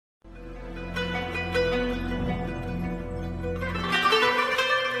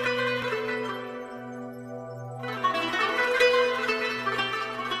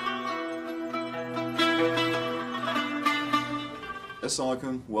Assalamu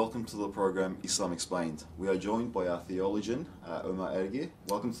alaikum. Welcome to the program Islam Explained. We are joined by our theologian, Omer Ergi.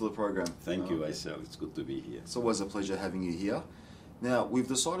 Welcome to the program. Thank you, Aysel. It's good to be here. It's always a pleasure having you here. Now, we've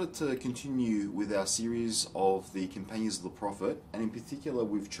decided to continue with our series of the companions of the Prophet, and in particular,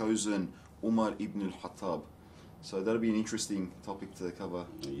 we've chosen Umar Ibn Khattab. So that'll be an interesting topic to cover.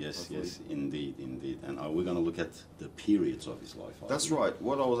 Yes, hopefully. yes, indeed, indeed. And we're going to look at the periods of his life. That's right.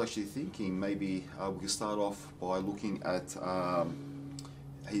 What I was actually thinking, maybe we could start off by looking at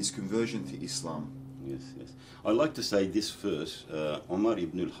his conversion to Islam. Yes, yes. I'd like to say this first. Umar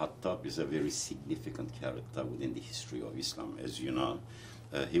Ibn Khattab is a very significant character within the history of Islam. As you know,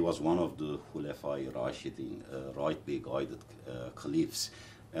 he was one of the Khulafai Rashidin, rightly guided caliphs.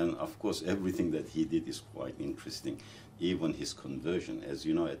 And of course, everything that he did is quite interesting. Even his conversion, as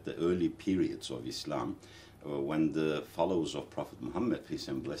you know, at the early periods of Islam, when the followers of Prophet Muhammad, peace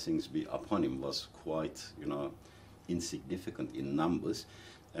and blessings be upon him, was quite, insignificant in numbers,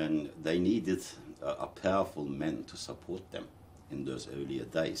 and they needed a powerful man to support them in those earlier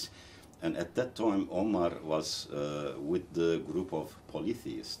days. And at that time, Omar was with the group of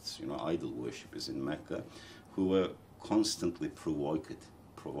polytheists, idol worshippers in Mecca, who were constantly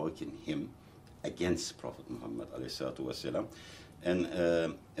provoking him against Prophet Muhammad ﷺ.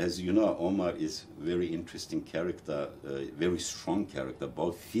 And as you know, Omar is a very interesting character, very strong character,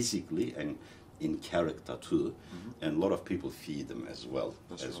 both physically and in character too. Mm-hmm. And a lot of people fear them as well.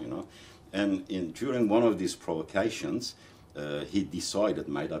 That's as right. You know. And during one of these provocations, he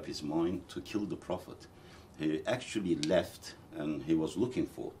made up his mind to kill the Prophet. He actually left and he was looking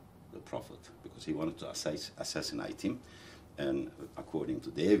for the Prophet because he wanted to assassinate him. And according to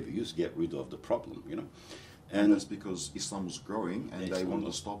their views, get rid of the problem, And that's because Islam was growing and they wanted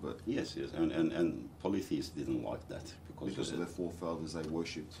to stop it. Yes, yes, and polytheists didn't like that. Because of their forefathers, they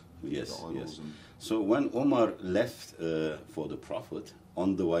worshipped the idols. Yes. So when Omar left for the Prophet,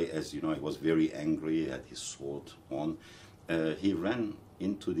 on the way, as you know, he was very angry, he had his sword on. He ran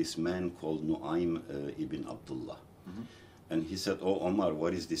into this man called Nu'aym ibn Abdullah. Mm-hmm. And he said, "Oh, Omar,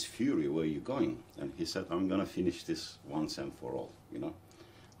 what is this fury? Where are you going?" And he said, "I'm going to finish this once and for all,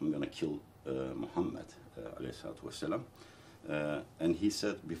 I'm going to kill Muhammad, ﷺ." And he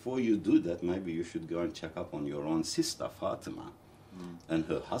said, "Before you do that, maybe you should go and check up on your own sister, Fatima, and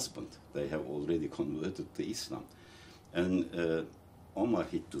her husband. They have already converted to Islam." And Omar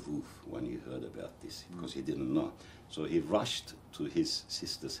hit the roof when he heard about this, because he didn't know. So he rushed to his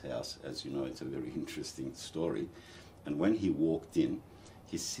sister's house. As you know, it's a very interesting story. And when he walked in,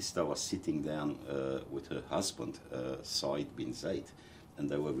 his sister was sitting down with her husband, Sa'id bin Zayd, and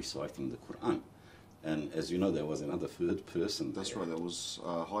they were reciting the Quran. And as you know, there was another third person. That's right, that was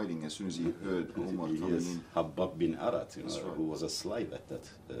hiding as soon as he heard Omar coming in. Habab bin Arat, right. Who was a slave at that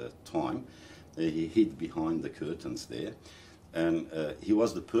time. He hid behind the curtains there. And he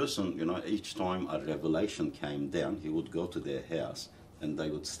was the person, each time a revelation came down, he would go to their house and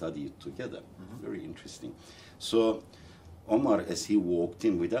they would study it together. Mm-hmm. Very interesting. So Omar, as he walked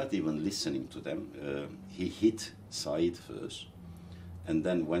in, without even listening to them, he hit Said first. And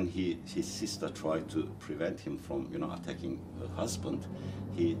then when his sister tried to prevent him from, attacking her husband,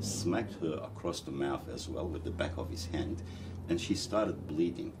 he smacked her across the mouth as well with the back of his hand. And she started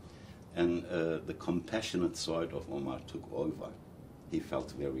bleeding. And the compassionate side of Omar took over. He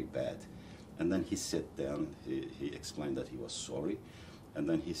felt very bad. And then he sat down, he explained that he was sorry. And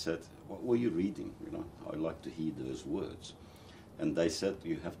then he said, "What were you reading? I like to hear those words." And they said,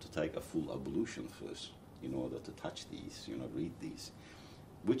 "You have to take a full ablution first in order to touch these, read these,"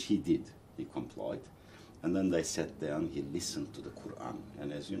 which he did. He complied. And then they sat down, he listened to the Quran.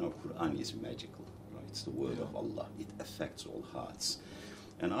 And as you know, Quran is magical. It's the word of Allah. It affects all hearts.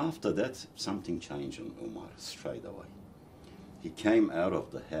 And after that, something changed on Umar straight away. He came out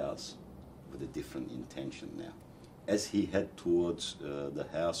of the house with a different intention now. As he head towards the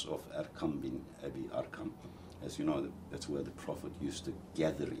house of Arqam bin Abi Arqam, as you know, that's where the Prophet used to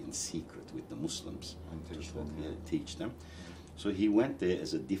gather in secret with the Muslims and teach them. So he went there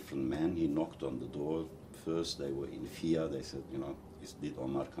as a different man. He knocked on the door. First, they were in fear. They said, did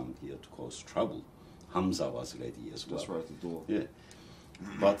Omar come here to cause trouble? Hamza was ready as well. That's right at the door. Yeah.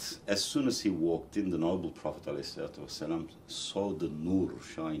 But as soon as he walked in, the noble Prophet ﷺ saw the nur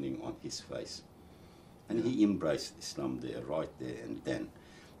shining on his face. And he embraced Islam there, right there and then.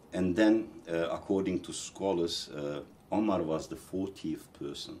 And then, according to scholars, Omar was the 40th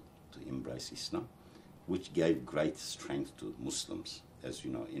person to embrace Islam, which gave great strength to Muslims. As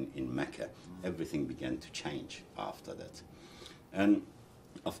you know, in Mecca, everything began to change after that. And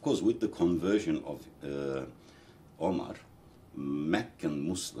of course, with the conversion of Omar, Meccan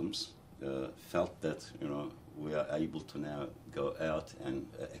Muslims felt that, we are able to now go out and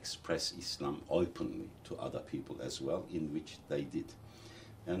express Islam openly to other people as well, in which they did.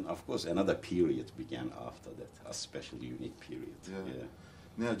 And of course, another period began after that, a special, unique period. Yeah.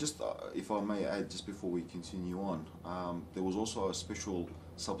 Now, just if I may add, just before we continue on, there was also a special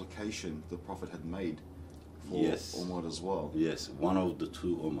supplication the Prophet had made for Umar as well. Yes, one of the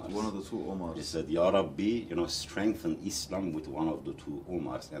two Umars. One of the two Umars. He said, Ya Rabbi, strengthen Islam with one of the two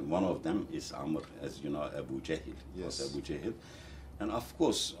Umars. And one of them is Amr, as you know, Abu Jahl. Yes. Abu Jahl. And of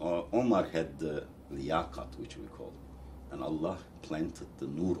course, Umar had the liyaqat, which we call. And Allah planted the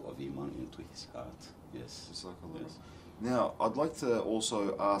nur of Iman into his heart. Yes. Yes. Now, I'd like to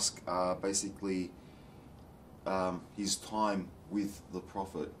also ask basically his time with the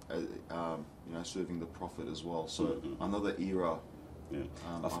Prophet, serving the Prophet as well. So another era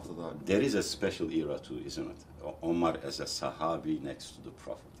after that. There is a special era too, isn't it? Omar as a Sahabi next to the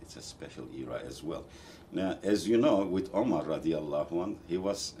Prophet. It's a special era as well. Now, as you know, with Omar radiallahu anh, he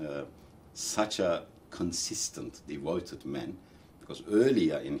was such a consistent, devoted man, because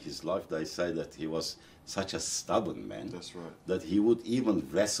earlier in his life they say that he was such a stubborn man. That's right. That he would even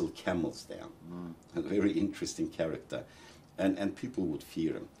wrestle camels down. A very interesting character. And people would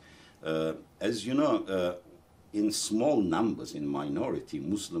fear him. As you know, in small numbers, in minority,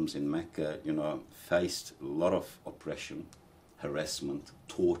 Muslims in Mecca, faced a lot of oppression, harassment,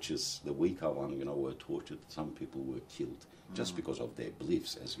 tortures. The weaker ones, were tortured. Some people were killed just because of their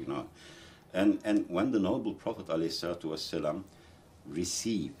beliefs, as you know. And when the noble Prophet ﷺ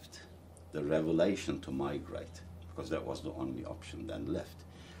received the revelation to migrate, because that was the only option then left.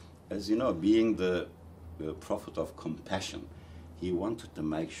 As you know, being the Prophet of compassion, he wanted to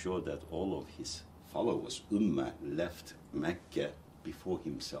make sure that all of his followers, Ummah, left Mecca before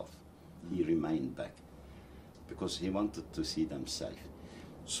himself. He remained back because he wanted to see them safe.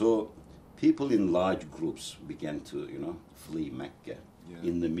 So people in large groups began to, flee Mecca.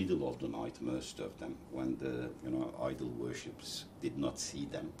 In the middle of the night, most of them, when the idol worshippers did not see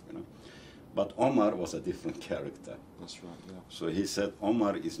them. But Omar was a different character. That's right. Yeah. So he said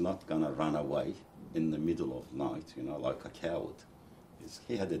Omar is not gonna run away in the middle of night, like a coward.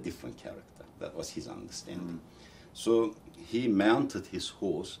 He had a different character. That was his understanding. So he mounted his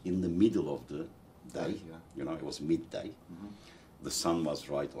horse in the middle of the day. It was midday. The sun was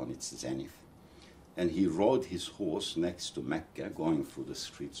right on its zenith. And he rode his horse next to Mecca, going through the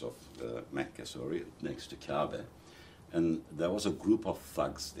streets of Mecca, next to Kaaba. And there was a group of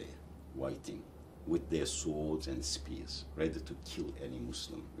thugs there, waiting, with their swords and spears, ready to kill any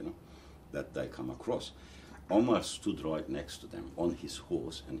Muslim, that they come across. Omar stood right next to them on his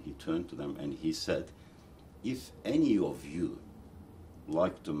horse, and he turned to them and he said, if any of you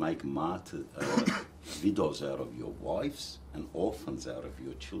like to make widows out of your wives and orphans out of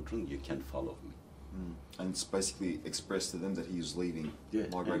your children, you can follow me. And it's basically expressed to them that he is leaving,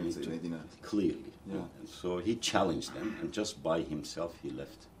 migrating to Medina. Clearly. And so he challenged them, and just by himself he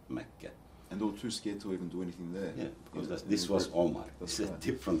left Mecca. And they were too scared to even do anything there. Yeah, because this was Omar. It's a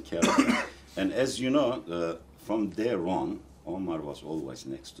different character. And as you know, from there on, Omar was always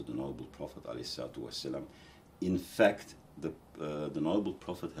next to the noble Prophet ﷺ. In fact, the noble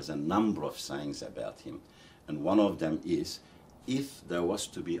Prophet has a number of sayings about him. And one of them is, if there was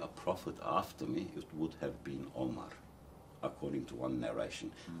to be a prophet after me, it would have been Omar, according to one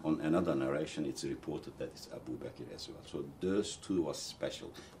narration. On another narration, it's reported that it's Abu Bakr as well. So those two was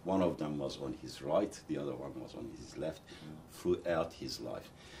special. One of them was on his right, the other one was on his left, throughout his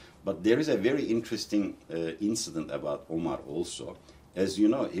life. But there is a very interesting incident about Omar also. As you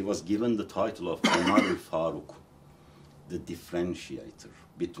know, he was given the title of Omar al-Faruq, the differentiator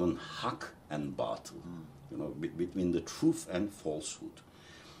between haq and batil. Between the truth and falsehood.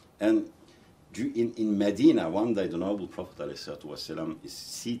 And in Medina, one day the noble Prophet ﷺ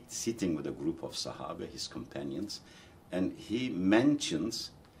is sitting with a group of Sahaba, his companions, and he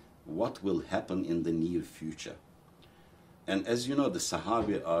mentions what will happen in the near future. And as you know, the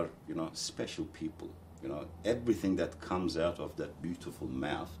Sahabi are, special people. Everything that comes out of that beautiful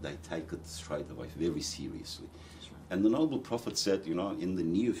mouth, they take it straight away, very seriously. And the noble Prophet said, in the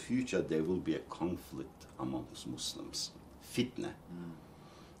near future there will be a conflict amongst Muslims, fitna,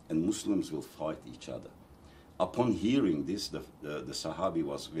 and Muslims will fight each other. Upon hearing this, the Sahabi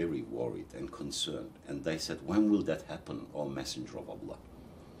was very worried and concerned, and they said, when will that happen, O Messenger of Allah?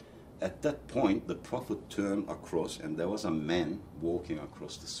 At that point, the Prophet turned across, and there was a man walking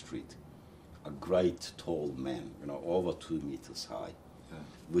across the street, a great tall man, over 2 meters high.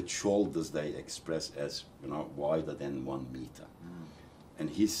 With shoulders they express as wider than 1 meter. And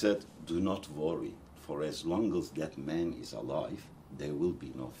he said, do not worry, for as long as that man is alive, there will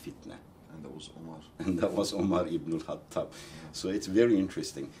be no fitna. And that was Omar. And that was Umar Ibn Khattab. So it's very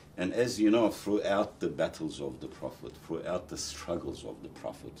interesting. And as you know, throughout the battles of the Prophet, throughout the struggles of the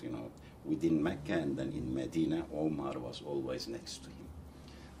Prophet, you know, within Mecca and then in Medina, Omar was always next to him.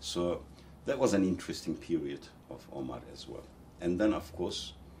 So that was an interesting period of Omar as well. And then, of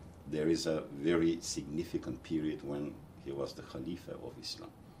course, there is a very significant period when he was the Khalifa of Islam.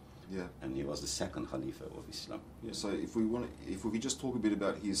 Yeah. And he was the second Khalifa of Islam. Yeah. So if we could just talk a bit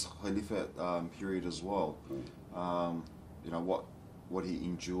about his Khalifate period as well, you know, what he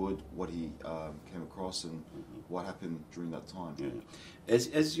endured, what he came across, and what happened during that time. Yeah.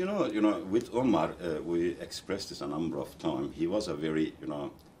 As you know, with Omar, we expressed this a number of times. He was a very,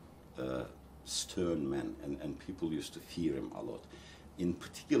 stern man, and people used to fear him a lot. In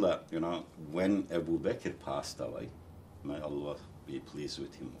particular, when Abu Bakr passed away, may Allah be pleased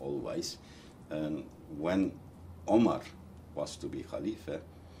with him always, and when Omar was to be Khalifa,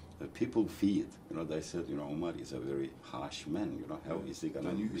 people feared. They said, Omar is a very harsh man. How is he going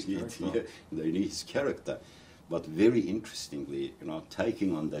to be? They knew his character. But very interestingly,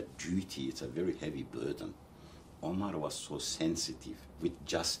 taking on that duty, it's a very heavy burden. Omar was so sensitive with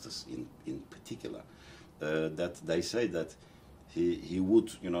justice in particular, that they say that he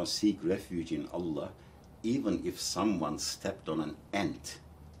would, seek refuge in Allah, even if someone stepped on an ant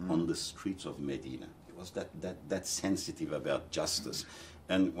on the streets of Medina. He was that sensitive about justice.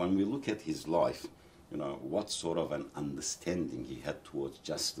 And when we look at his life, what sort of an understanding he had towards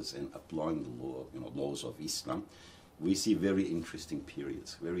justice and applying the law, laws of Islam, we see very interesting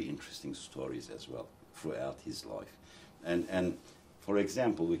periods, very interesting stories as well throughout his life. And for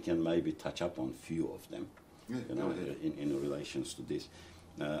example, we can maybe touch up on few of them, in relations to this.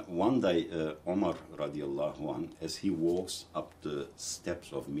 One day, Omar radiallahu anh, as he walks up the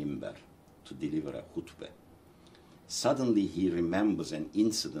steps of Mimbar to deliver a khutbah, suddenly he remembers an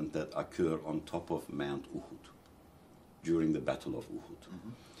incident that occurred on top of Mount Uhud during the Battle of Uhud.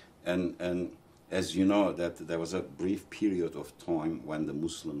 And as you know, that there was a brief period of time when the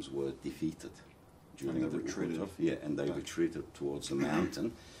Muslims were defeated during the retreated. And they retreated towards the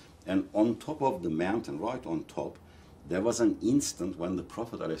mountain. And on top of the mountain, right on top, there was an instant when the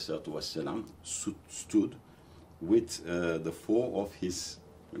Prophet ﷺ stood with the four of his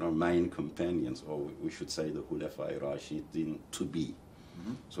main companions, or we should say the Khulafa Rashidin to be.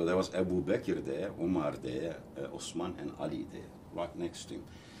 So there was Abu Bakr there, Umar there, Osman and Ali there, right next to him.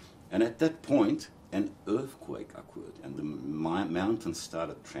 And at that point, an earthquake occurred, and the mountain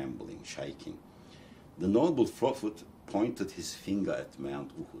started trembling, shaking. The noble Prophet pointed his finger at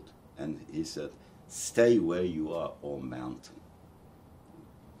Mount Uhud, and he said, "Stay where you are, O mountain."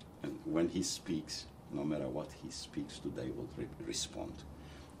 And when he speaks, no matter what he speaks to, they will respond.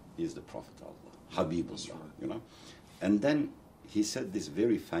 He is the Prophet of Allah, Habibullah, And then he said these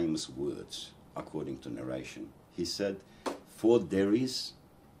very famous words, according to narration. He said, "For there is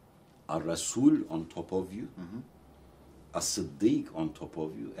a Rasul on top of you, a Siddiq on top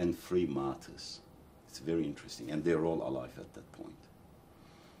of you, and 3 martyrs." It's very interesting, and they're all alive at that point.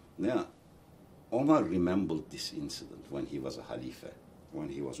 Now, Omar remembered this incident when he was a Khalifa, when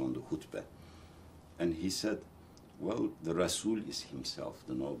he was on the khutbah, and he said, well, the Rasul is himself,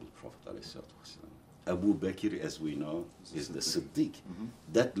 the noble Prophet ﷺ. Abu Bakr, as we know, is the Siddiq.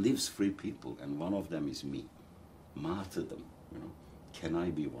 That lives 3 people, and one of them is me. Martyrdom, Can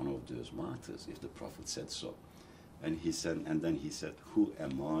I be one of those martyrs if the Prophet said so? And then he said, who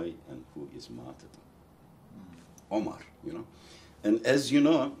am I and who is martyrdom? Omar, And as you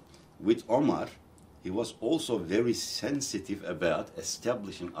know, with Omar, he was also very sensitive about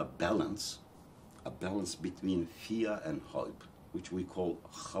establishing a balance between fear and hope, which we call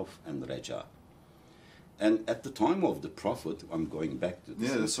khawf and raja. And at the time of the Prophet, I'm going back to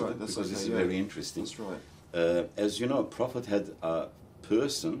this, that's right. That's because this is very interesting. That's right. As you know, Prophet had a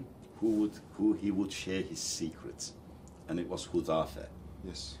person who he would share his secrets, and it was Hudhafa.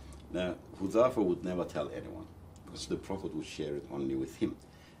 Yes. Now, Hudhafa would never tell anyone, because the Prophet would share it only with him.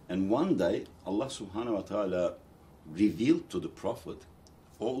 And one day, Allah subhanahu wa ta'ala revealed to the Prophet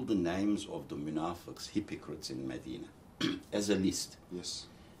all the names of the munafiqs, hypocrites in Medina, as a list. Yes.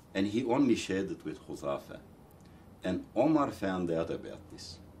 And he only shared it with Hudhafa. And Omar found out about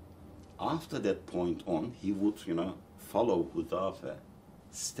this. After that point on, he would, follow Hudhafa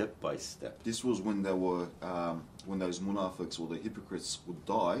step by step. This was when there were, when those munafiqs or the hypocrites would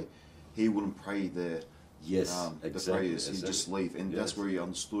die, he wouldn't pray their exactly, the prayers. He'd just leave, and that's where he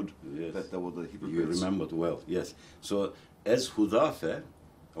understood that they were the hypocrites. You remembered well, yes. So as Hudhafa,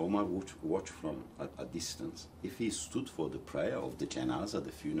 Omar would watch from a distance. If he stood for the prayer of the janazah,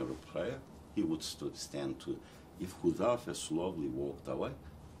 the funeral prayer, he would stand too. If Hudhafa slowly walked away,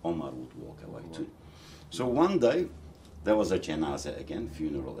 Omar would walk away too. So one day, there was a janazah again,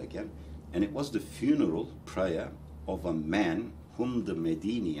 funeral again, and it was the funeral prayer of a man whom the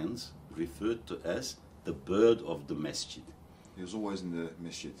Medinians referred to as the bird of the masjid. He was always in the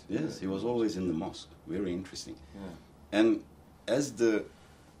masjid. Yes, he was always in the mosque. Very interesting. Yeah. And as the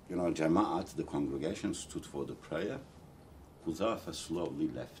Jama'at, the congregation, stood for the prayer, Hudhafa slowly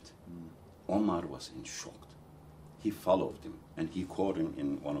left. Omar was in shock. He followed him and he caught him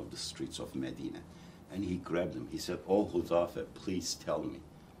in one of the streets of Medina. And he grabbed him. He said, "Oh Hudhafa, please tell me,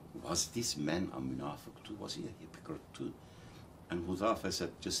 was this man a munafiq too? Was he a hypocrite too?" And Hudhafa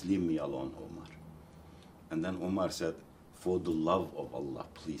said, "Just leave me alone, Omar." And then Omar said, "For the love of Allah,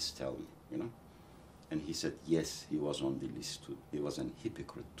 please tell me, And he said, yes, he was on the list too. He was an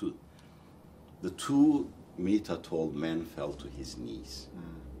hypocrite too. The 2 meter tall men fell to his knees.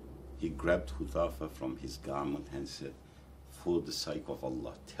 He grabbed Hudhafa from his garment and said, "For the sake of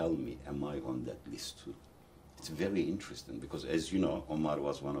Allah, tell me, am I on that list too?" It's very interesting because, as you know, Omar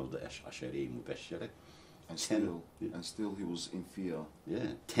was one of the Ash'ari Mubashshara. And still he was in fear.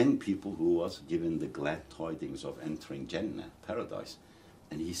 Yeah, 10 people who was given the glad tidings of entering Jannah, paradise,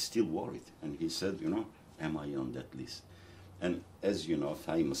 and he's still worried. And he said, am I on that list? And as you know,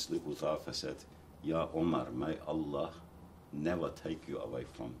 famously, Hudhafa said, "Ya Omar, may Allah never take you away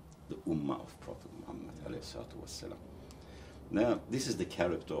from the ummah of Prophet Muhammad alayhi salatu wassalam." Now, this is the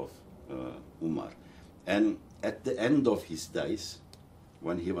character of Umar. And at the end of his days,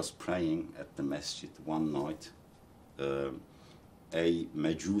 when he was praying at the masjid one night, a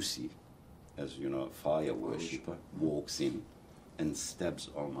Majusi, as you know, fire worshipper, walks in and stabs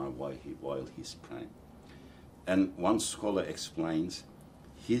Omar while he's praying. And one scholar explains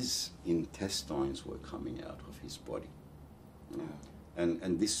his intestines were coming out of his body.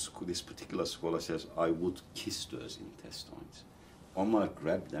 And this particular scholar says, "I would kiss those intestines." Omar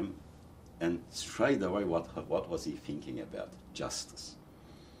grabbed them, and straight away, what was he thinking about? Justice.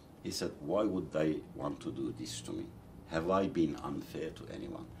 He said, "Why would they want to do this to me? Have I been unfair to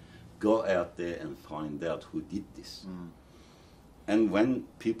anyone? Go out there and find out who did this." And when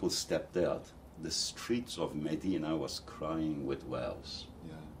people stepped out, the streets of Medina was crying with wails.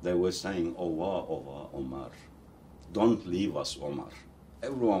 They were saying, "Owa, Owa, Omar. Don't leave us, Omar."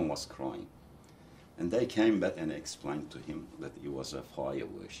 Everyone was crying. And they came back and explained to him that he was a fire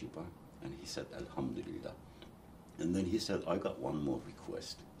worshipper. And he said, "Alhamdulillah." And then he said, "I got one more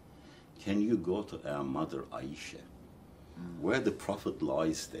request. Can you go to our mother Aisha, where the Prophet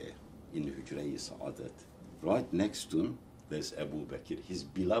lies there in Hujray Sa'adat? Right next to him, there's Abu Bakr, his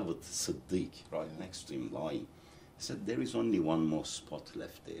beloved Siddiq, right next to him lying." He said, "There is only one more spot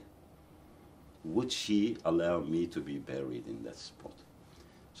left there. Would she allow me to be buried in that spot?"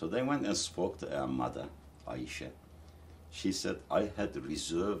 So they went and spoke to our mother, Aisha. She said, "I had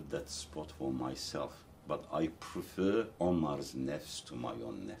reserved that spot for myself, but I prefer Omar's nafs to my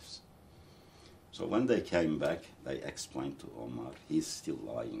own nafs." So when they came back, they explained to Omar, he's still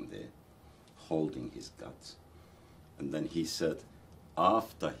lying there, holding his guts. And then he said,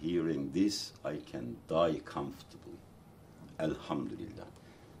 "After hearing this, I can die comfortably. Alhamdulillah."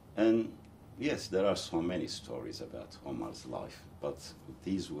 And yes, there are so many stories about Omar's life, but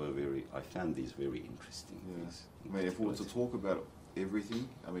I found these very interesting. Yes. I mean, if we were to talk about everything,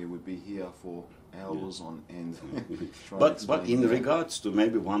 we'd be here for hours on end. But in regards to,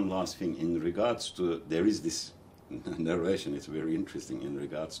 maybe one last thing, there is this narration, it's very interesting, in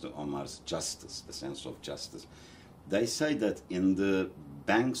regards to Omar's justice, the sense of justice. They say that in the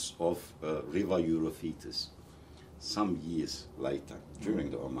banks of River Euphrates, some years later,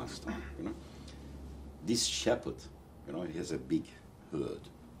 during the Omar's time, this shepherd, he has a big herd,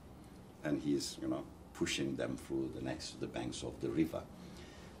 and he's, pushing them through the banks of the river.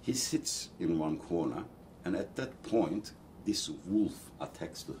 He sits in one corner, and at that point, this wolf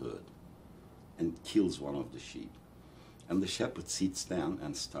attacks the herd and kills one of the sheep. And the shepherd sits down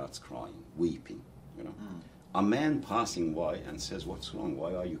and starts crying, weeping, A man passing by and says, "What's wrong?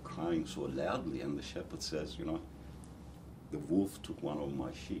 Why are you crying so loudly?" And the shepherd says, "The wolf took one of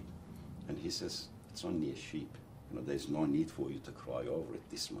my sheep." And he says, "It's only a sheep. There's no need for you to cry over it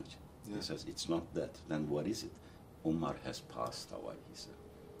this much." Yeah. He says, "It's not that." "Then what is it?" "Omar has passed away," he said.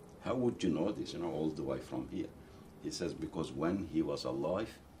 "How would you know this, all the way from here?" He says, "Because when he was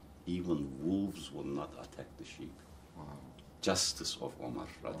alive, even wolves would not attack the sheep." Wow. Justice of Omar,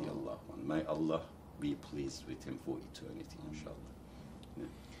 radiallahu anhu. May Allah be pleased with him for eternity, inshallah. Yeah.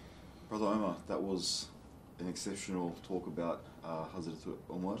 Brother Omar, that was an exceptional talk about Hazrat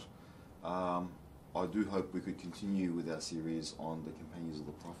Umar. I do hope we could continue with our series on the companions of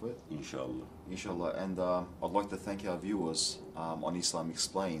the Prophet. Inshallah. Inshallah. And I'd like to thank our viewers on Islam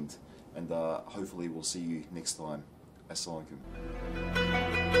Explained, and hopefully we'll see you next time. Assalamu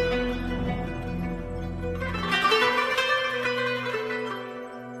alaikum.